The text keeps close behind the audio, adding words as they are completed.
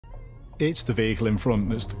It's the vehicle in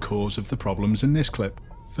front that's the cause of the problems in this clip.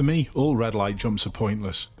 For me, all red light jumps are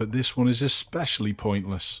pointless, but this one is especially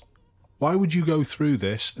pointless. Why would you go through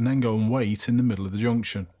this and then go and wait in the middle of the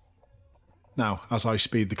junction? Now, as I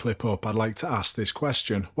speed the clip up, I'd like to ask this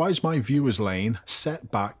question: why is my viewer's lane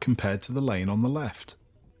set back compared to the lane on the left?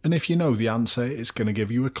 And if you know the answer, it's going to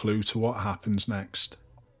give you a clue to what happens next.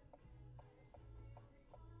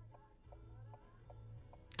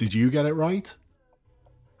 Did you get it right?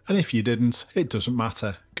 And if you didn't, it doesn't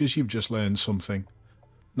matter, because you've just learned something.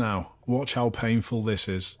 Now, watch how painful this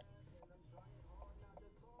is.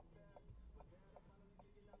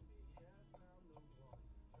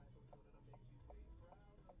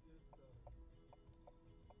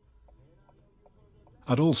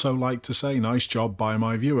 I'd also like to say nice job by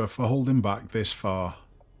my viewer for holding back this far.